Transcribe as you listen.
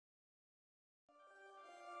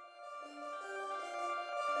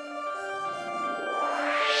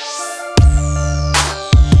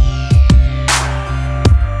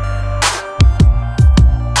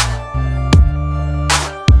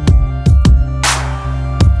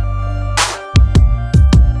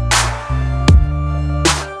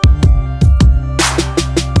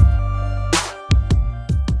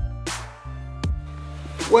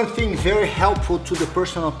very helpful to the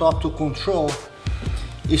person on top to control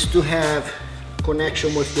is to have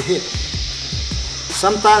connection with the hip.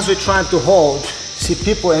 Sometimes we're trying to hold, see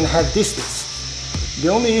people and have distance. The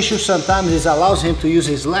only issue sometimes is allows him to use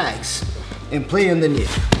his legs and play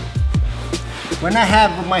underneath. When I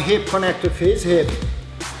have my hip connected with his hip,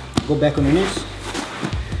 go back on the knees,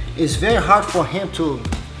 it's very hard for him to,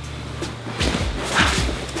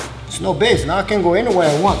 it's no base, now I can go anywhere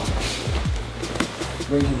I want.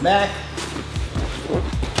 Bring him back,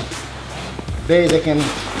 base I can go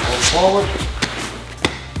forward.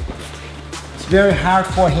 It's very hard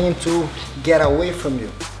for him to get away from you.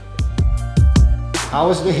 How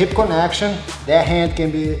is the hip connection? That hand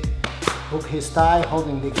can be hook his thigh,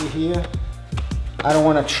 holding the key here. I don't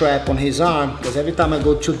want to trap on his arm because every time I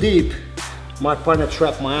go too deep, my partner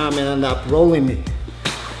trap my arm and end up rolling me.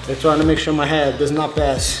 They're trying to make sure my head does not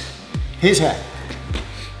pass his head.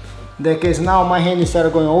 In that case, now my hand, instead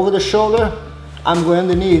of going over the shoulder, I'm going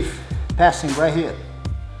underneath, passing right here.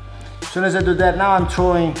 As soon as I do that, now I'm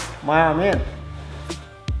throwing my arm in.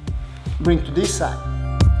 Bring to this side.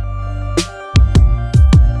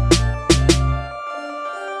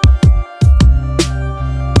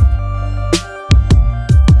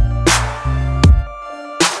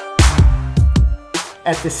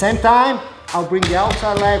 At the same time, I'll bring the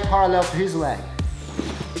outside leg parallel to his leg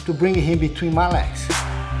to bring him between my legs.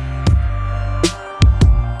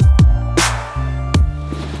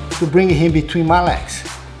 To bring him between my legs,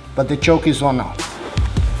 but the choke is on now.